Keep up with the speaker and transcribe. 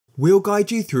We'll guide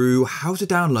you through how to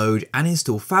download and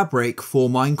install Fabric for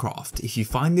Minecraft. If you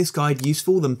find this guide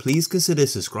useful, then please consider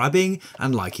subscribing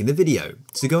and liking the video.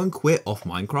 So go and quit off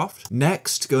Minecraft.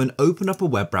 Next, go and open up a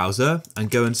web browser and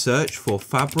go and search for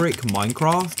Fabric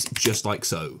Minecraft, just like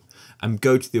so. And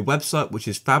go to the website, which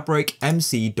is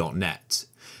fabricmc.net.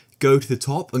 Go to the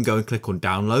top and go and click on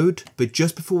download. But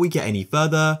just before we get any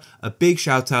further, a big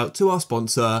shout out to our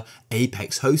sponsor,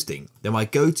 Apex Hosting. They're my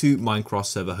go-to Minecraft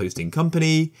server hosting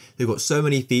company. They've got so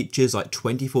many features like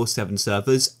 24/7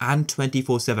 servers and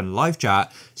 24/7 live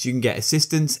chat, so you can get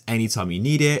assistance anytime you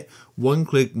need it,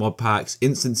 one-click mod packs,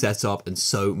 instant setup, and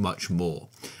so much more.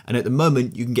 And at the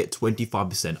moment, you can get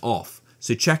 25% off.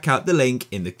 So check out the link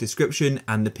in the description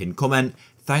and the pinned comment.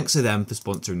 Thanks to them for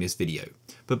sponsoring this video.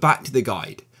 But back to the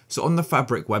guide. So on the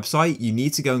Fabric website, you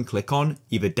need to go and click on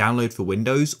either download for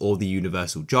Windows or the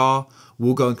universal jar.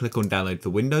 We'll go and click on download for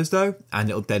Windows though, and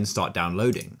it'll then start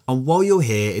downloading. And while you're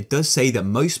here, it does say that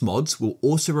most mods will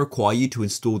also require you to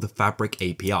install the Fabric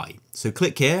API. So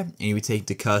click here and you'll be taken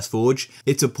to CurseForge.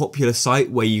 It's a popular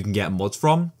site where you can get mods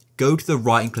from. Go to the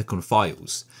right and click on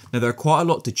files. Now there are quite a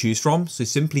lot to choose from, so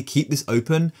simply keep this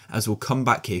open as we'll come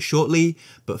back here shortly.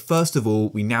 But first of all,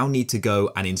 we now need to go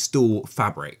and install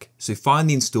Fabric. So find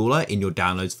the installer in your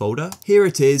downloads folder. Here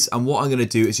it is, and what I'm going to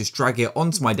do is just drag it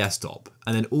onto my desktop.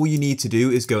 And then all you need to do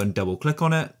is go and double click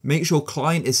on it. Make sure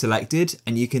client is selected,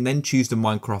 and you can then choose the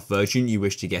Minecraft version you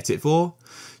wish to get it for.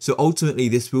 So ultimately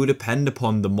this will depend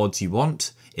upon the mods you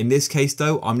want. In this case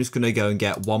though, I'm just going to go and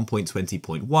get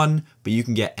 1.20.1, but you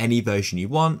can get any version you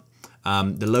want.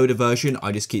 The loader version,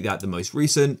 I just keep that the most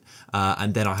recent,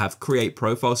 and then I have create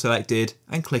profile selected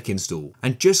and click install.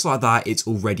 And just like that, it's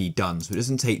already done. So it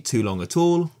doesn't take too long at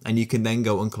all, and you can then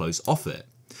go and close off it.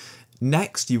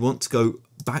 Next, you want to go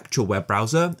back to your web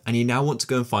browser, and you now want to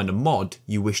go and find a mod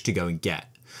you wish to go and get.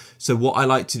 So what I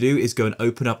like to do is go and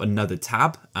open up another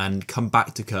tab and come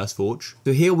back to CurseForge.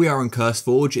 So here we are on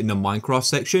CurseForge in the Minecraft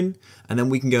section, and then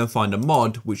we can go and find a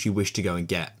mod which you wish to go and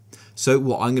get. So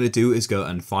what I'm going to do is go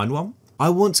and find one. I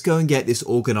want to go and get this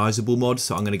organizable mod,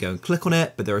 so I'm going to go and click on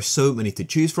it, but there are so many to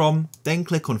choose from. Then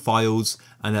click on files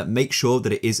and then make sure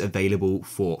that it is available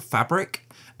for Fabric.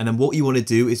 And then what you want to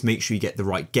do is make sure you get the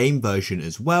right game version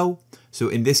as well. So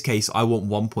in this case, I want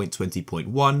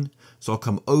 1.20.1. So I'll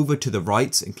come over to the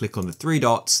right and click on the three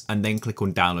dots and then click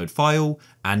on download file,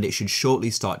 and it should shortly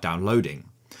start downloading.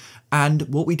 And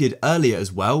what we did earlier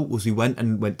as well was we went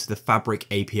to the Fabric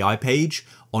API page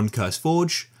on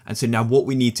CurseForge. And so now what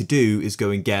we need to do is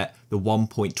go and get the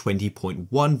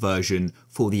 1.20.1 version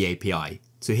for the API.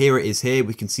 So here it is here.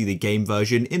 We can see the game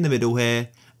version in the middle here.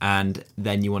 And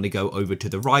then you want to go over to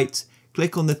the right,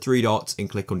 click on the three dots and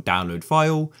click on download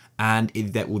file. And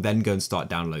that will then go and start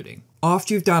downloading.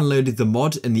 After you've downloaded the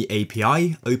mod and the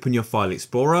API, open your file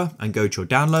explorer and go to your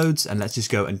downloads, and let's just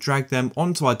go and drag them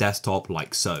onto our desktop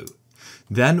like so.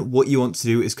 Then what you want to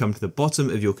do is come to the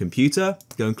bottom of your computer,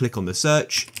 go and click on the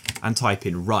search and type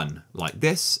in run like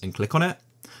this and click on it.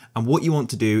 And what you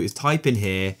want to do is type in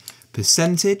here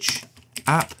percentage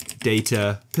app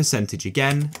data percentage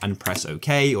again and press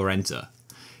OK or enter.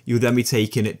 You'll then be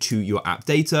taken to your app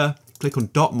data, click on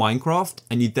 .minecraft,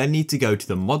 and you then need to go to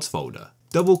the mods folder.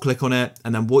 Double click on it,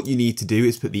 and then what you need to do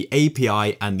is put the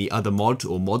API and the other mod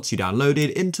or mods you downloaded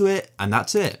into it, and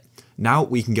that's it. Now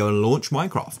we can go and launch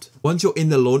Minecraft. Once you're in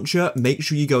the launcher, make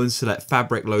sure you go and select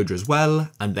Fabric Loader as well,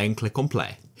 and then click on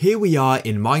play. Here we are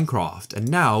in Minecraft, and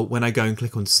now when I go and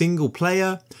click on single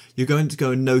player, you're going to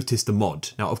go and notice the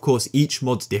mod. Now, of course, each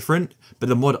mod's different, but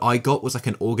the mod I got was like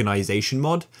an organization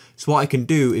mod. So what I can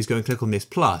do is go and click on this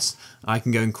plus, and I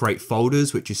can go and create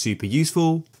folders, which is super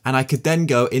useful. And I could then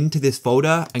go into this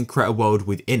folder and create a world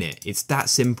within it. It's that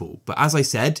simple. But as I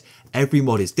said, every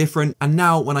mod is different. And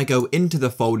now when I go into the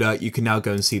folder, you can now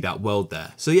go and see that world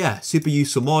there. So yeah, super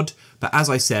useful mod. But as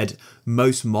I said,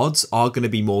 most mods are going to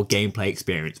be more gameplay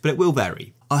experience, but it will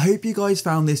vary. I hope you guys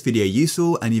found this video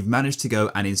useful and you've managed to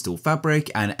go and install Fabric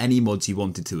and any mods you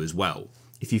wanted to as well.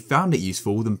 If you found it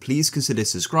useful, then please consider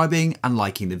subscribing and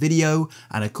liking the video.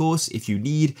 And of course, if you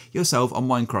need yourself a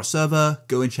Minecraft server,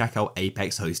 go and check out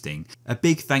Apex Hosting. A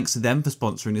big thanks to them for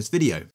sponsoring this video.